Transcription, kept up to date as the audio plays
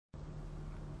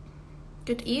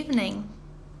Good evening.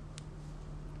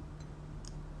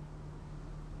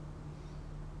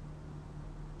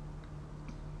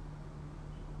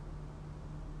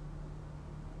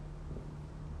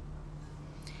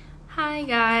 Hi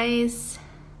guys.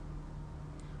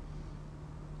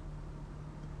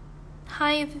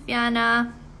 Hi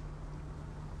Viviana.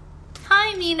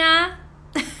 Hi Mina.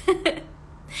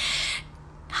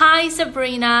 Hi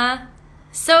Sabrina.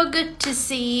 So good to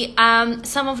see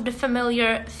some of the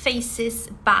familiar faces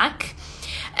back.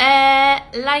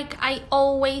 Like I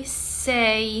always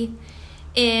say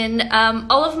in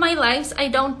all of my lives, I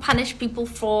don't punish people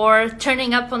for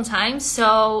turning up on time,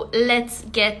 so let's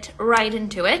get right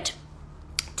into it.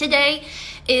 Today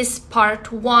is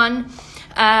part 1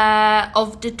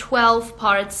 of the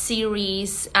 12-part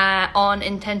series on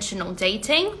intentional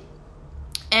dating.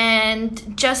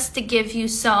 And just to give you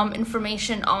some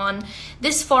information on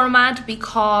this format,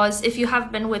 because if you have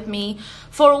been with me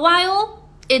for a while,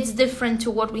 it's different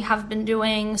to what we have been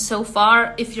doing so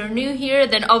far. If you're new here,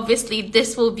 then obviously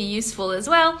this will be useful as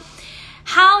well.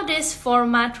 How this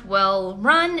format will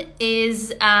run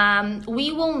is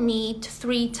we will meet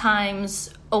 3 times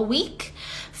a week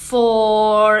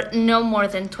for no more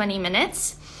than 20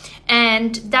 minutes.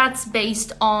 And that's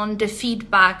based on the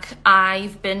feedback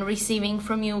I've been receiving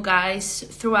from you guys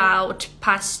throughout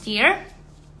past year.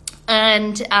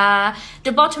 And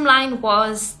the bottom line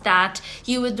was that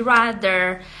you would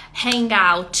rather hang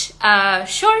out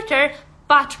shorter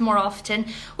but more often,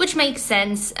 which makes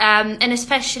sense, and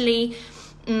especially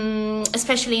in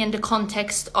the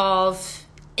context of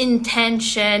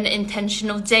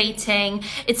intentional dating.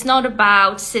 It's not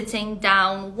about sitting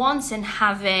down once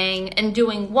and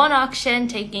doing one action,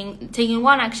 taking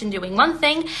one action, doing one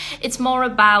thing. It's more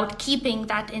about keeping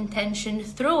that intention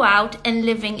throughout and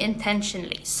living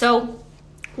intentionally. So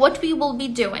what we will be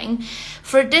doing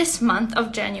for this month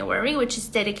of January, which is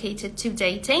dedicated to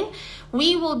dating,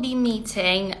 we will be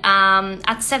meeting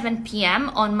at 7 p.m.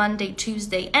 on Monday,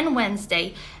 Tuesday, and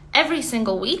Wednesday every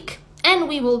single week. And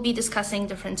we will be discussing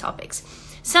different topics.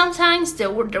 Sometimes there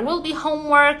will be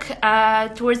homework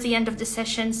towards the end of the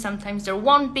session. Sometimes there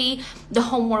won't be. The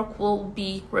homework will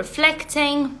be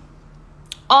reflecting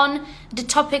on the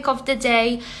topic of the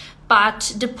day.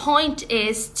 But the point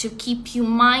is to keep you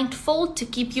mindful, to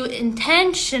keep you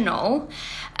intentional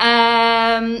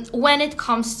when it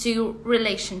comes to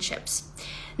relationships.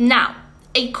 Now,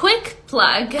 a quick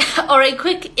plug or a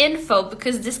quick info,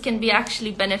 because this can be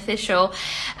actually beneficial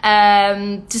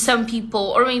to some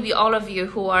people, or maybe all of you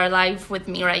who are live with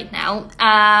me right now.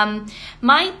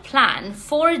 My plan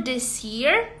for this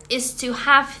year is to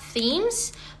have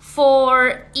themes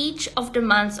for each of the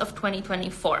months of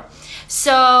 2024.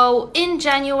 So in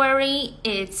January,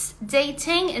 it's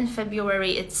dating. In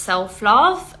February, it's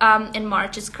self-love. In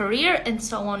March, it's career, and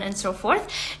so on and so forth.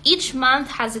 Each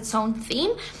month has its own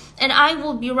theme. And I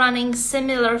will be running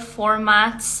similar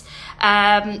formats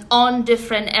on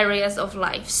different areas of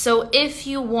life. So if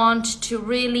you want to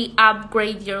really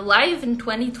upgrade your life in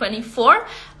 2024,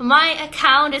 my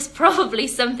account is probably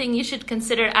something you should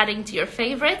consider adding to your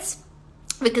favorites,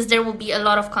 because there will be a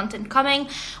lot of content coming.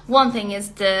 One thing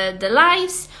is the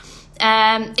lives.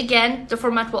 Again, the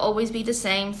format will always be the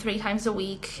same, 3 times a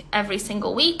week, every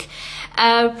single week.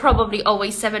 Probably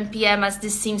always 7 p.m. as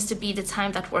this seems to be the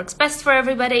time that works best for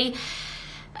everybody.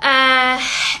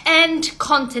 And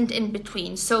content in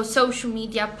between. So social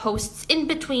media posts in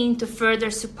between to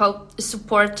further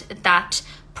support that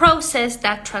process,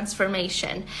 that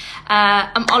transformation.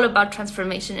 I'm all about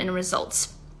transformation and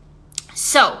results.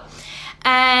 So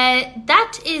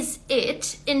that is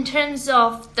it in terms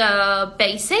of the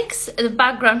basics, the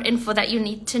background info that you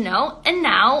need to know. And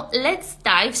now let's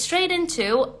dive straight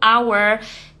into our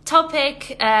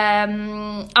topic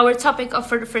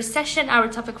for the first session, our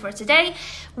topic for today,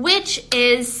 which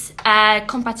is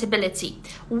compatibility.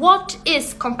 What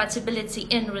is compatibility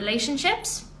in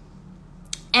relationships,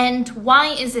 and why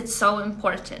is it so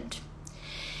important?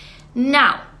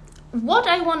 Now, what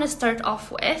I want to start off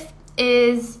with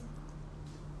is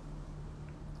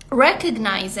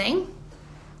recognizing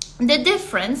the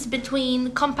difference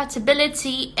between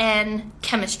compatibility and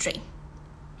chemistry.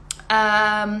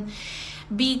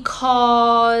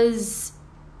 Because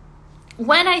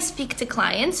when I speak to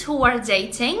clients who are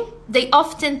dating, they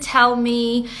often tell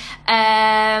me,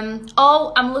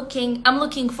 oh, I'm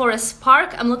looking for a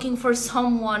spark. I'm looking for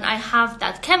someone I have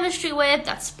that chemistry with,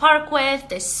 that spark with.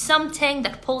 There's something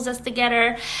that pulls us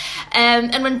together.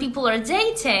 And when people are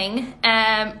dating,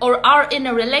 or are in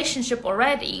a relationship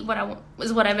already, what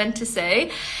I meant to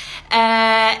say,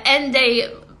 and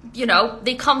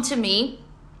they come to me,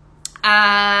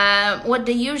 what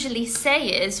they usually say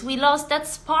is, we lost that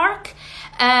spark.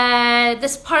 The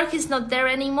spark is not there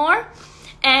anymore.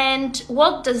 And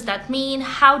what does that mean?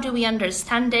 How do we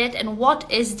understand it? And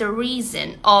what is the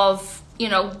reason of,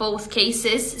 both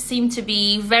cases seem to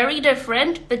be very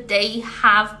different, but they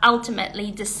have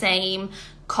ultimately the same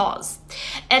cause.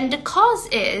 And the cause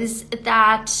is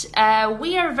that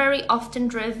we are very often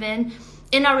driven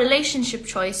in our relationship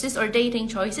choices or dating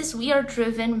choices, we are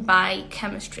driven by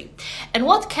chemistry. And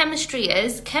what chemistry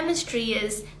is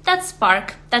that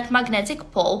spark, that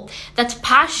magnetic pull, that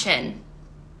passion.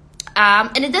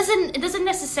 And it doesn't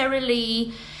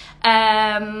necessarily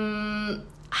have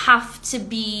to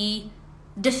be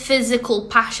the physical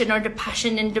passion or the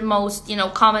passion in the most,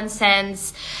 common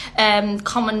sense,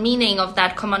 common meaning of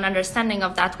that, common understanding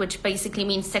of that, which basically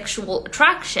means sexual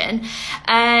attraction.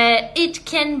 It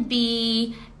can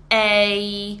be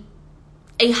a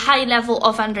high level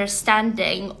of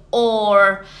understanding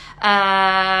or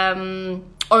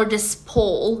this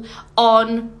pull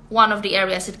on one of the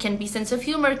areas. It can be sense of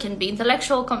humor, it can be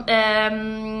intellectual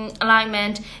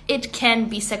alignment, it can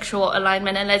be sexual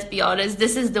alignment. And let's be honest,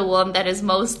 this is the one that is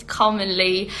most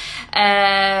commonly,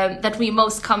 that we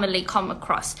most commonly come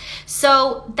across.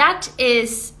 So that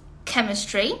is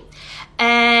chemistry.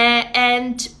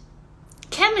 And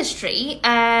chemistry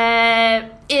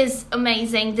is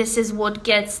amazing. This is what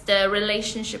gets the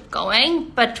relationship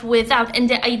going, but and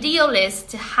the ideal is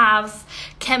to have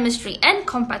chemistry and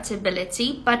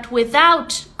compatibility, but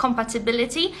without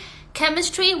compatibility,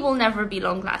 chemistry will never be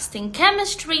long lasting.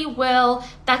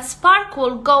 That spark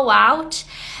will go out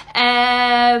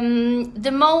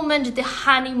the moment the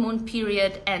honeymoon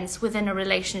period ends within a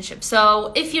relationship.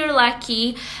 So if you're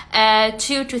lucky,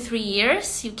 2 to 3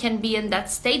 years, you can be in that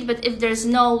state. But if there's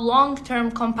no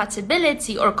long-term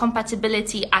compatibility or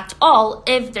compatibility at all,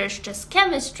 if there's just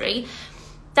chemistry,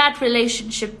 that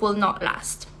relationship will not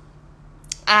last.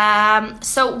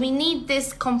 So we need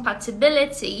this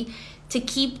compatibility to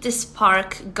keep the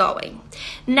spark going.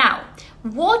 Now,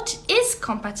 what is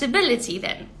compatibility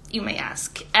then? You may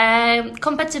ask.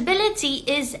 Compatibility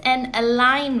is an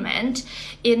alignment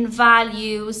in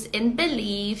values, in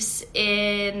beliefs,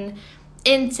 in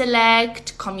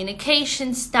intellect,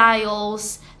 communication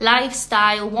styles,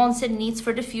 lifestyle, wants and needs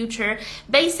for the future.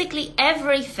 Basically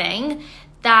everything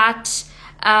that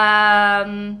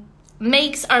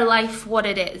makes our life what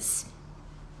it is.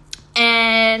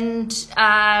 And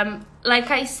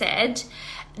like I said,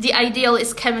 the ideal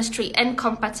is chemistry and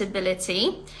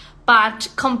compatibility. But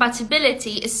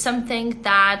compatibility is something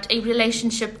that a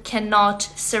relationship cannot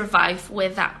survive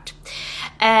without.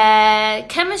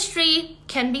 Chemistry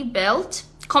can be built,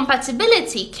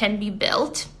 compatibility can be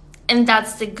built, and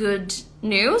that's the good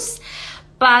news.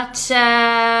 But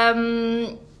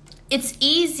it's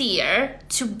easier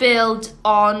to build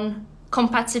on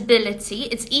compatibility.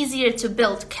 It's easier to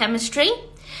build chemistry.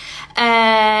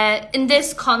 In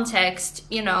this context,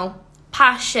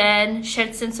 passion,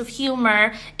 shared sense of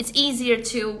humor, it's easier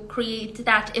to create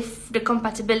that if the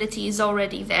compatibility is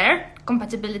already there.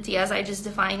 Compatibility as I just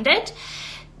defined it.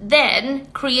 Then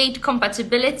create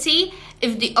compatibility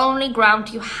if the only ground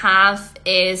you have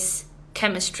is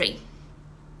chemistry.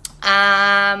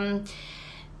 Now,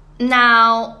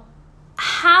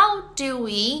 how do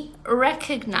we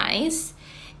recognize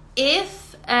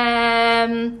if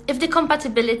the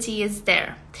compatibility is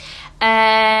there?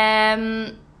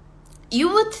 You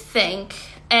would think,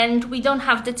 and we don't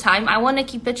have the time, I want to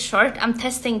keep it short. I'm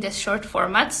testing this short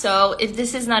format, so if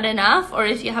this is not enough or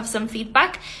if you have some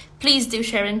feedback, please do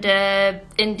share in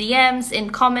DMs, in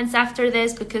comments after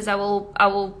this, because I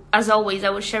will as always,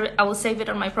 I will save it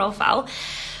on my profile.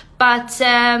 But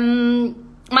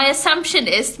my assumption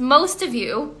is most of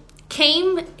you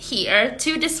came here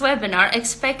to this webinar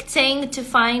expecting to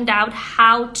find out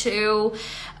how to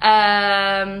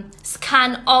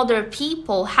scan other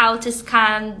people, how to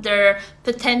scan their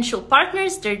potential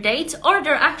partners, their dates, or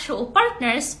their actual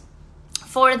partners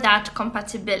for that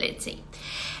compatibility.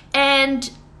 And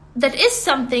that is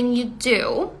something you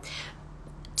do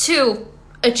to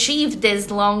achieve this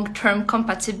long-term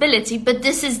compatibility, but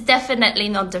this is definitely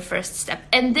not the first step.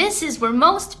 And this is where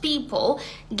most people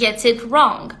get it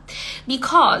wrong,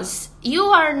 because you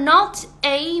are not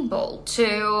able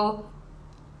to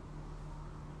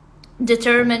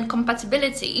determine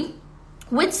compatibility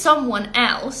with someone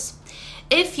else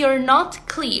if you're not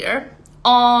clear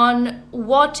on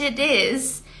what it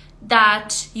is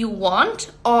that you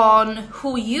want, on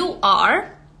who you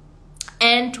are,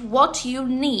 and what you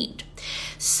need.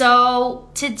 So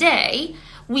today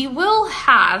we will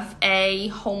have a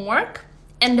homework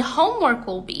And the homework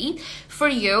will be for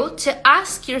you to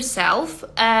ask yourself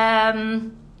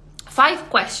 5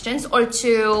 questions, or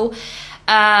to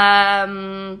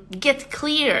get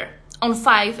clear on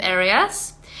 5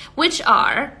 areas, which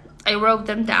are, I wrote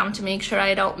them down to make sure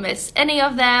I don't miss any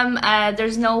of them.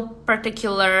 There's no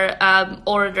particular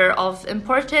order of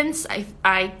importance.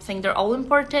 I think they're all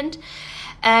important.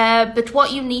 But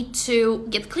what you need to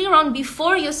get clear on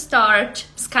before you start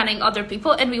scanning other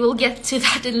people, and we will get to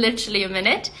that in literally a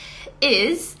minute,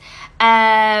 is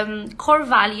core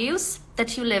values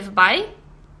that you live by.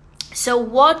 So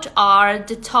what are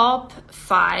the top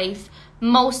 5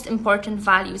 most important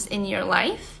values in your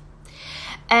life?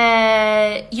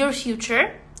 Your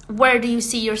future. Where do you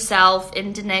see yourself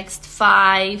in the next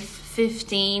 5,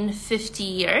 15, 50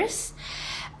 years?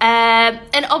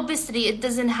 And obviously it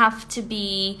doesn't have to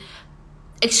be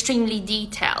extremely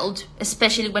detailed,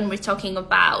 especially when we're talking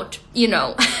about,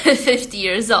 50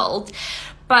 years old.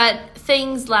 But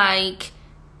things like,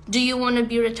 do you want to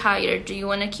be retired? Do you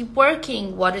want to keep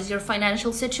working? What is your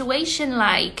financial situation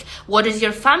like? What is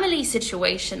your family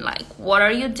situation like? What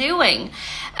are you doing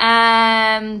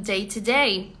day to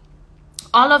day?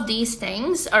 All of these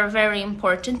things are very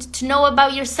important to know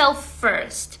about yourself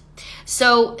first.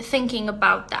 So thinking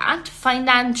about that,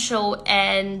 financial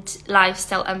and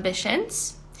lifestyle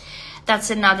ambitions, that's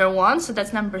another one. So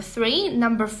that's number 3.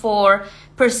 Number 4,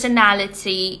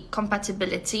 personality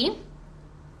compatibility.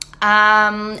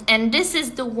 And this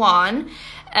is the one,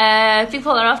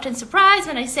 people are often surprised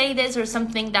when I say this, or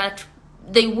something that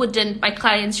my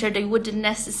clients share, they wouldn't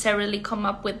necessarily come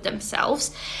up with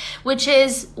themselves, which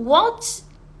is, what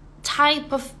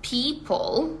type of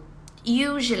people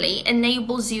usually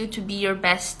enables you to be your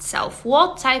best self?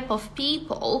 What type of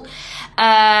people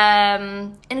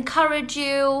encourage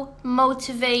you,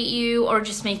 motivate you, or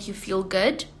just make you feel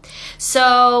good?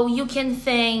 So you can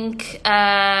think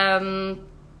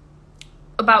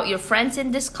about your friends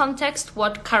in this context,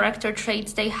 what character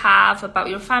traits they have, about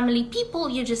your family, people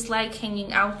you just like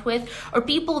hanging out with, or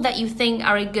people that you think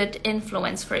are a good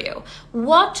influence for you.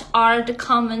 What are the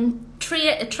common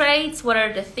traits? What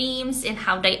are the themes in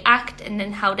how they act and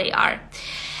in how they are?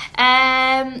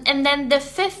 And then the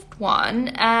 5th one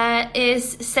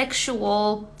is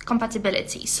sexual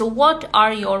compatibility. So what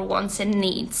are your wants and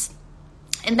needs?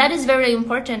 And that is very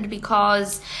important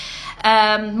because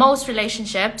most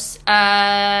relationships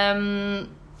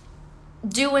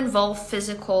do involve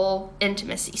physical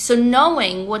intimacy. So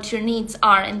knowing what your needs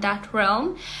are in that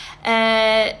realm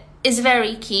is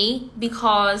very key,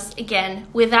 because again,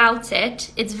 without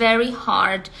it, it's very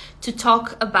hard to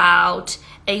talk about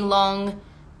a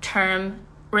long-term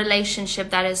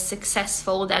relationship that is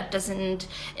successful, that doesn't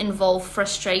involve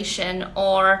frustration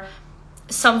or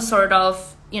some sort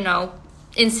of,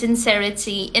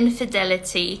 insincerity,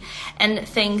 infidelity, and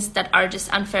things that are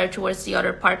just unfair towards the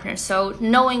other partner. So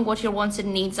knowing what your wants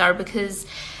and needs are, because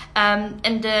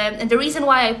and the reason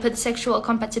why I put sexual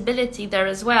compatibility there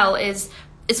as well is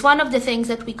it's one of the things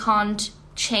that we can't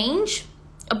change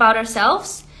about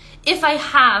ourselves. If I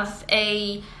have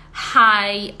a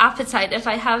high appetite, if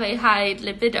I have a high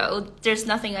libido, there's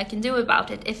nothing I can do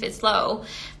about it. If it's low,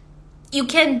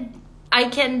 I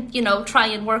can, try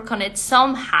and work on it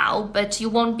somehow, but you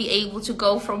won't be able to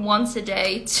go from once a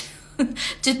day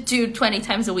to 20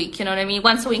 times a week, you know what I mean?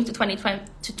 Once a week to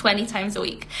 20 times a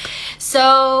week.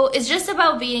 So it's just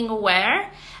about being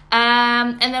aware.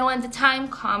 And then when the time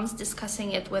comes,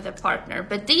 discussing it with a partner.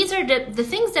 But these are the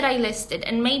things that I listed,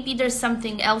 and maybe there's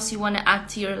something else you want to add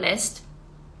to your list.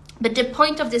 But the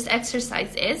point of this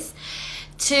exercise is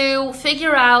to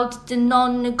figure out the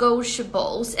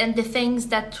non-negotiables and the things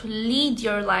that lead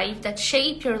your life, that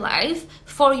shape your life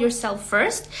for yourself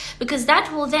first, because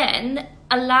that will then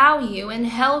allow you and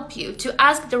help you to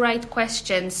ask the right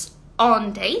questions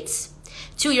on dates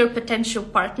to your potential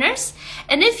partners.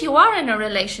 And if you are in a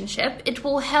relationship, it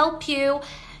will help you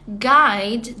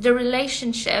guide the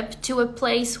relationship to a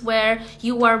place where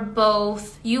you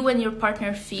and your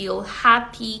partner feel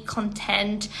happy,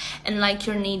 content, and like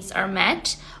your needs are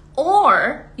met.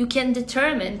 Or you can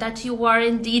determine that you are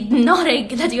indeed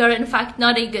in fact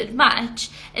not a good match,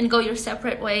 and go your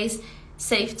separate ways,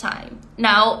 save time.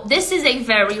 Now, this is a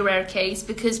very rare case,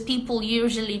 because people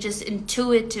usually just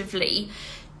intuitively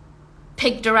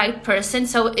pick the right person,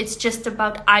 so it's just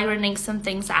about ironing some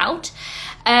things out.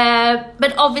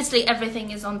 But obviously everything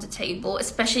is on the table,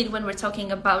 especially when we're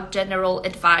talking about general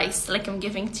advice like I'm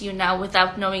giving to you now,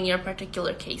 without knowing your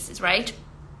particular cases, right?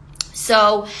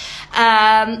 So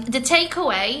the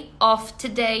takeaway of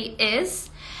today is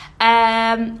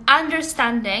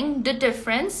understanding the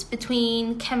difference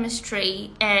between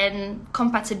chemistry and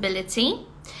compatibility.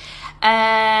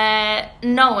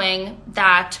 knowing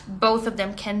that both of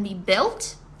them can be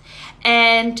built,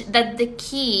 and that the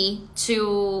key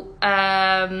to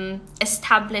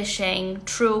establishing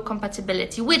true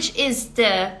compatibility, which is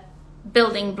the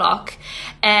building block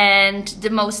and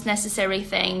the most necessary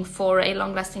thing for a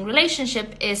long-lasting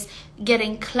relationship, is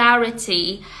getting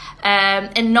clarity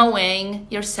and knowing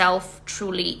yourself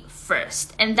truly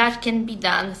first. And that can be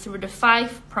done through the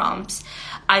 5 prompts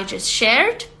I just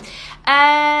shared.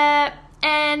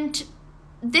 And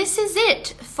this is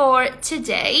it for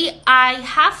today. I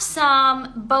have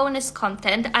some bonus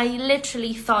content I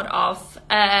literally thought of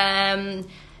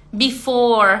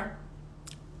before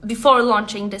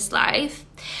launching this live,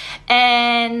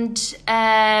 and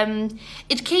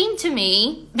it came to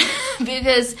me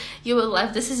because you will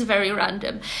laugh, this is very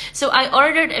random. So I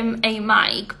ordered a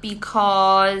mic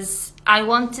because I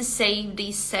want to save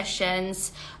these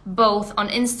sessions both on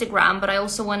Instagram, but I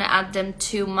also want to add them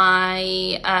to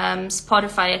my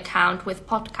Spotify account with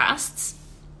podcasts.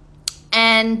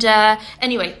 And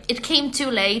anyway, it came too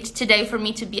late today for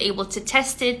me to be able to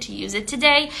test it, to use it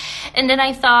today. And then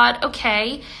I thought,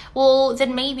 okay, well,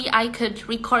 then maybe I could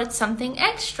record something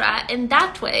extra, and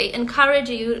that way encourage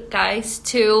you guys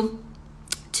to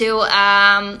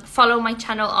follow my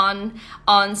channel on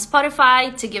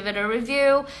Spotify, to give it a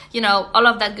review, all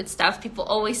of that good stuff people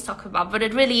always talk about, but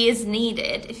it really is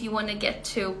needed if you want to get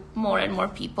to more and more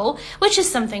people, which is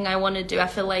something I want to do. I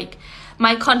feel like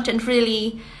my content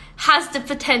really has the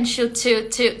potential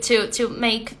to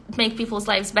make people's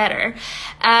lives better.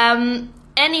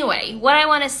 Anyway, what I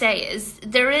want to say is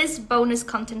there is bonus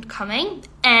content coming,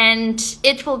 and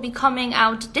it will be coming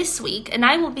out this week, and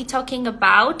I will be talking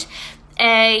about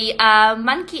a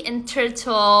monkey and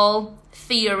turtle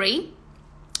theory,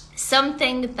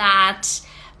 something that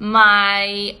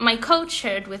my coach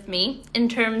shared with me in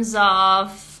terms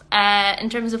of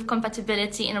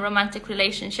compatibility in romantic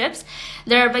relationships.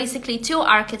 There are basically 2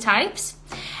 archetypes,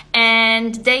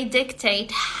 and they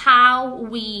dictate how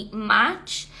we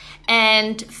match,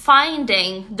 and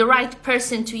finding the right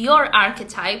person to your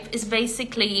archetype is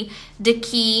basically the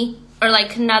key, or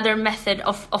like another method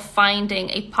of finding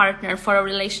a partner for a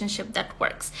relationship that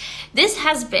works. This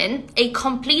has been a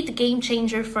complete game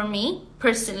changer for me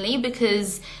personally,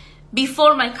 because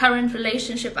before my current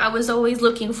relationship, I was always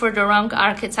looking for the wrong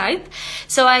archetype.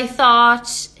 So I thought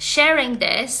sharing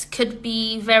this could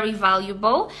be very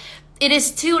valuable. It is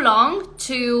too long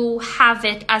to have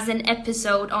it as an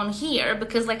episode on here,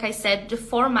 because like I said, the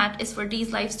format is for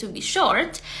these lives to be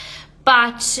short,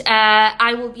 but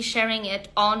I will be sharing it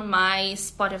on my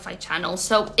Spotify channel.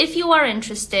 So if you are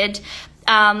interested,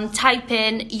 type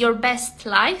in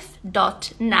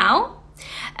yourbestlife.now.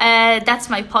 That's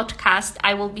my podcast.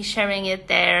 I will be sharing it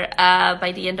there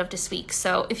by the end of this week.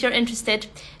 So if you're interested,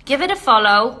 give it a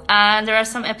follow. There are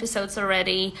some episodes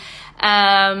already.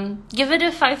 Give it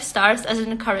a 5 stars as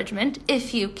an encouragement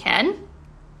if you can.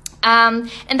 And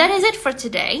that is it for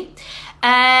today.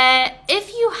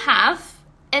 If you have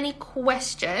any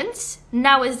questions,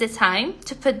 now is the time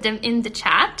to put them in the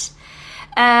chat.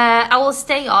 I will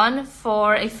stay on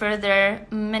for a further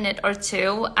minute or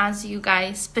 2 as you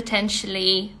guys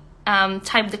potentially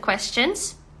type the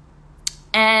questions.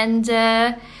 And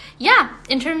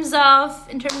in terms of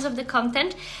the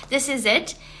content, this is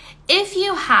it. If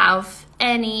you have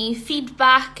any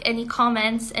feedback, any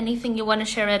comments, anything you want to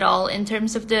share at all in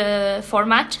terms of the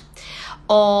format,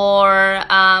 or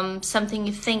something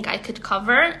you think I could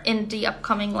cover in the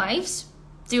upcoming lives,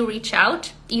 do reach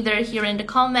out, either here in the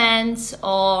comments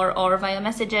or via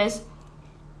messages.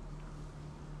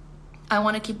 I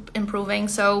want to keep improving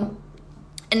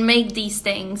and make these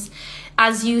things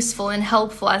as useful and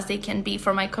helpful as they can be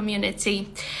for my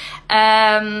community.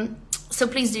 So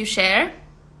please do share.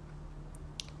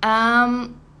 I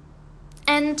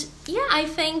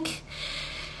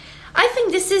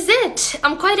think this is it.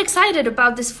 I'm quite excited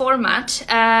about this format.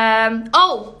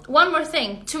 One more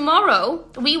thing. Tomorrow,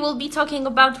 we will be talking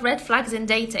about red flags in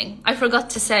dating. I forgot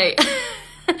to say.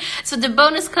 So the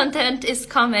bonus content is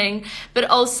coming, but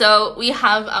also we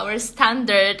have our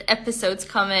standard episodes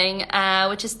coming,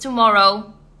 which is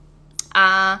tomorrow,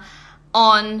 on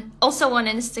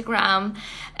Instagram,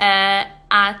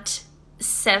 at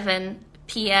 7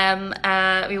 p.m.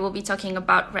 We will be talking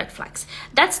about red flags.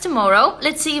 That's tomorrow.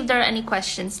 Let's see if there are any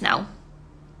questions now.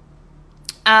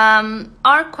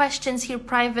 Are questions here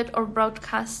private or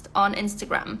broadcast on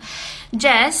Instagram?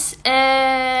 Jess,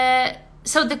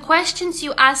 so the questions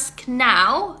you ask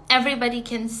now, everybody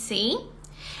can see.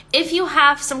 If you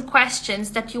have some questions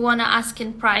that you want to ask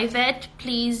in private,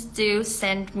 please do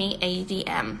send me a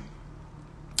DM.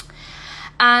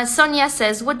 Sonia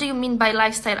says, what do you mean by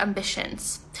lifestyle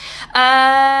ambitions?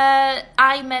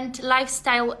 I meant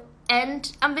lifestyle and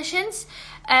ambitions,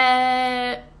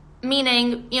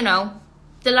 meaning,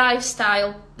 the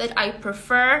lifestyle that I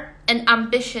prefer and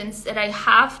ambitions that I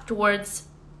have towards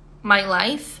my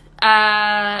life.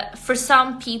 For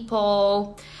some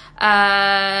people,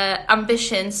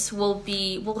 ambitions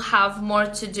will have more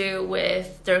to do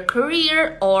with their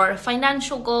career or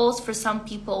financial goals. For some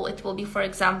people, it will be, for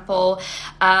example,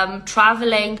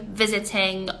 traveling,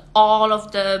 visiting all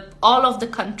of the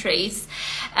countries,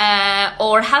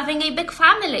 or having a big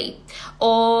family,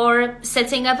 or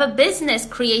setting up a business,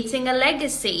 creating a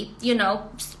legacy,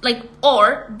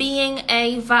 or being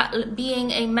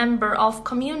a member of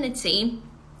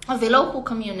a local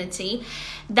community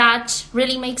that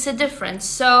really makes a difference.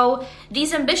 So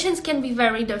these ambitions can be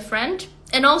very different,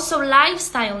 and also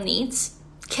lifestyle needs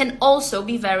can also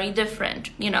be very different.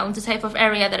 The type of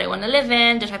area that I want to live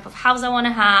in, the type of house I want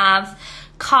to have,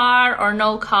 car or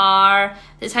no car,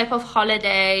 the type of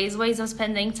holidays, ways of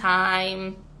spending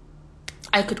time.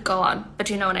 I could go on, but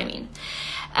you know what I mean.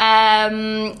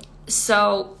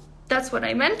 So that's what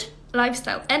I meant,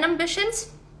 lifestyle and ambitions.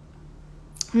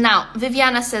 Now,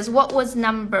 Viviana says, what was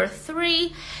number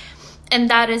 3? And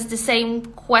that is the same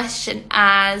question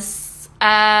as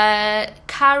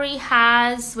Carrie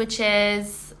has, which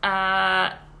is,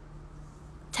 tell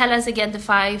us again the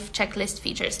 5 checklist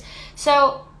features.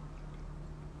 So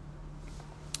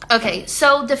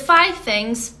the 5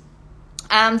 things,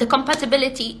 the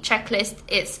compatibility checklist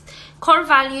is core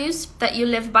values that you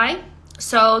live by.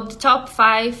 So the top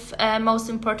 5 most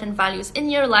important values in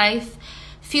your life.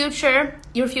 Your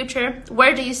future,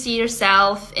 where do you see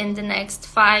yourself in the next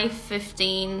 5,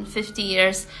 15, 50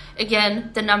 years?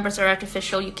 Again, the numbers are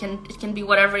artificial. It can be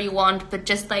whatever you want, but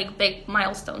just like big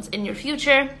milestones in your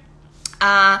future.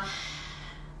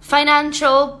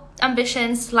 Financial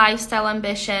ambitions, lifestyle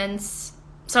ambitions.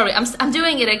 Sorry, I'm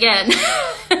doing it again.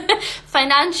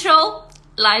 Financial,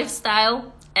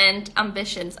 lifestyle, and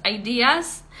ambitions,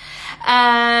 ideas.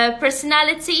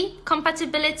 Personality,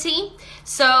 compatibility.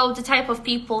 So the type of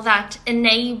people that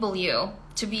enable you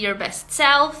to be your best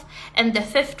self. And the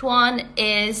 5th one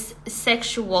is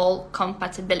sexual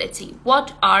compatibility.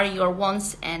 What are your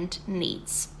wants and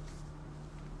needs?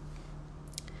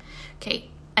 Okay,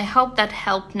 I hope that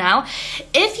helped now.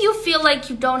 If you feel like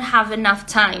you don't have enough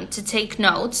time to take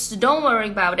notes, don't worry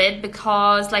about it,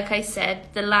 because like I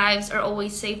said, the lives are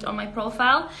always saved on my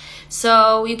profile.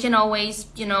 So you can always,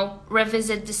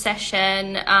 revisit the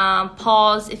session,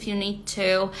 pause if you need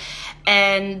to.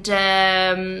 And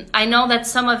I know that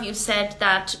some of you said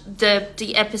that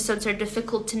the episodes are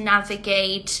difficult to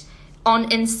navigate on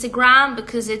Instagram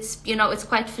because it's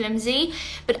quite flimsy,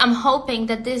 but I'm hoping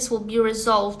that this will be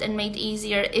resolved and made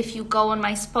easier if you go on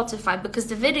my Spotify, because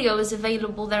the video is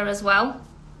available there as well.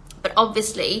 But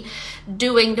obviously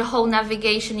doing the whole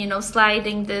navigation,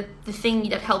 sliding the thing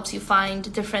that helps you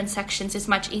find different sections is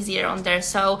much easier on there.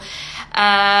 So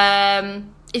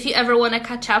if you ever want to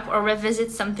catch up or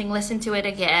revisit something, listen to it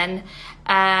again,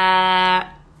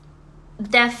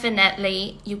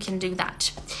 definitely you can do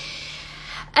that.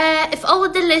 If all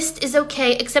of the list is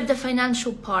okay except the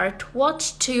financial part,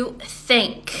 what to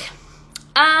think?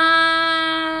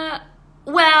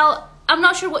 Well, I'm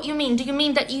not sure what you mean. Do you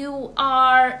mean that you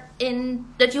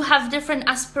have different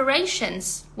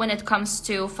aspirations when it comes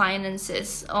to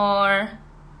finances, or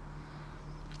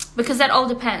because that all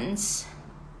depends?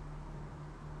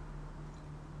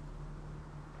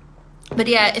 But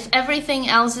yeah, if everything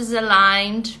else is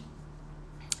aligned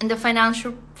and the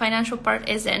financial part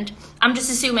isn't, I'm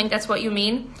just assuming that's what you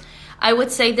mean. I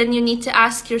would say then you need to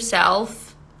ask yourself,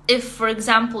 if, for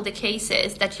example, the case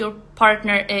is that your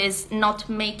partner is not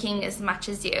making as much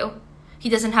as you, he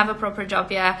doesn't have a proper job,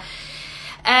 then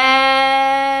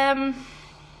I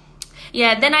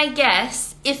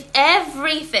guess if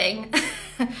everything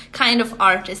kind of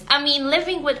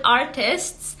living with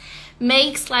artists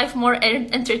makes life more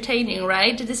entertaining,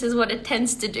 right? This is what it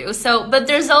tends to do. So, but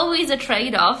there's always a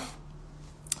trade-off.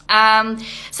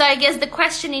 So I guess the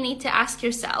question you need to ask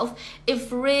yourself,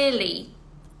 if really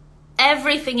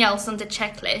everything else on the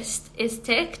checklist is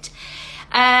ticked,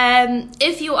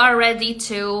 if you are ready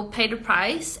to pay the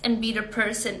price and be the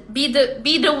person, be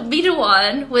the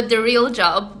one with the real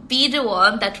job, be the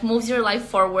one that moves your life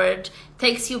forward,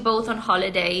 takes you both on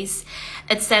holidays,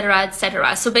 etc.,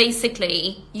 etc. So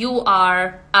basically, you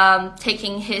are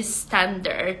taking his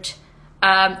standard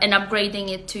and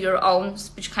upgrading it to your own,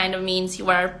 which kind of means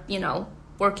you are,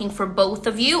 working for both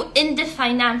of you in the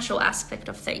financial aspect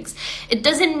of things. It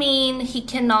doesn't mean he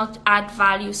cannot add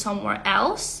value somewhere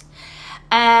else.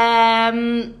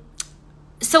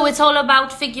 So it's all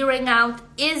about figuring out,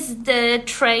 is the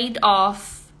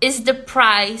trade-off, is the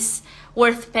price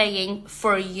worth paying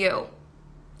for you?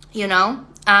 You know,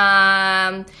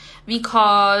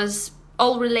 because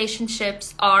all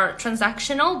relationships are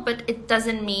transactional, but it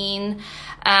doesn't mean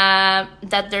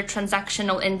that they're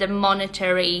transactional in the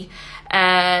monetary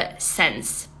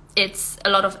sense. It's a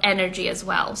lot of energy as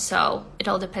well. So it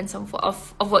all depends on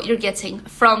of what you're getting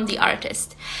from the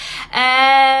artist.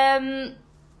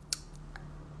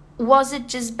 Was it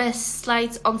just best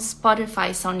slides on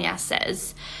Spotify, Sonia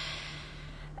says.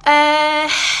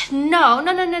 No.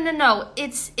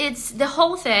 It's the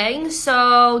whole thing.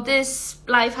 So this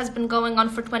live has been going on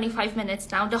for 25 minutes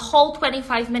now. The whole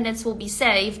 25 minutes will be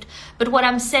saved. But what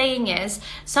I'm saying is,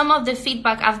 some of the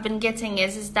feedback I've been getting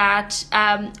is that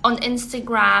on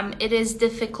Instagram it is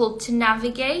difficult to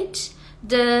navigate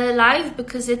the live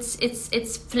because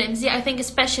it's flimsy. I think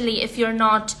especially if you're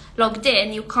not logged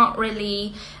in, you can't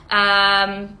really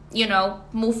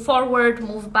move forward,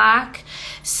 move back.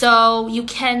 So you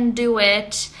can do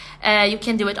it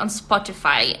on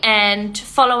Spotify. And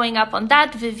following up on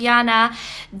that, Viviana,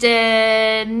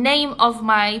 the name of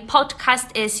my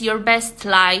podcast is Your Best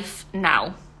Life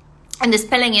Now, and the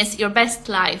spelling is Your Best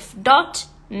Life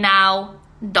 .now .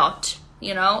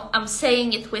 I'm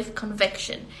saying it with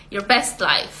conviction. Your best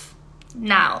life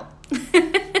now.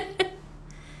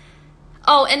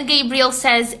 Oh, and Gabriel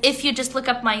says, if you just look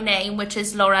up my name, which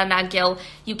is Laura Nagel,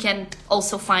 you can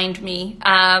also find me.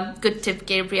 Good tip,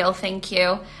 Gabriel. Thank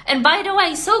you. And by the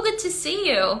way, so good to see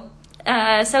you.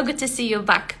 So good to see you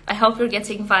back. I hope you're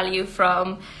getting value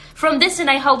from this, and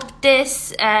I hope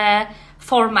this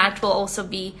format will also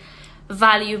be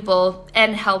valuable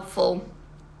and helpful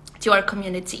to our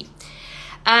community.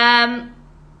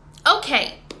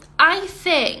 Okay. I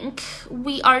think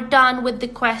we are done with the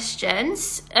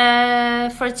questions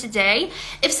for today.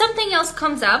 If something else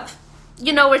comes up,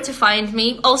 you know where to find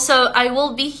me. Also, I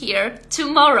will be here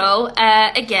tomorrow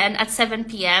again at 7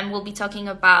 p.m. We'll be talking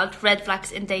about red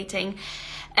flags in dating.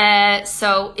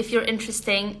 So if you're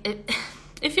interested,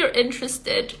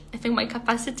 I think my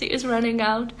capacity is running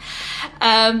out.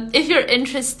 If you're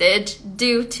interested,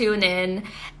 do tune in.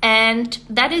 And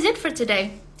that is it for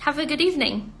today. Have a good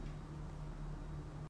evening.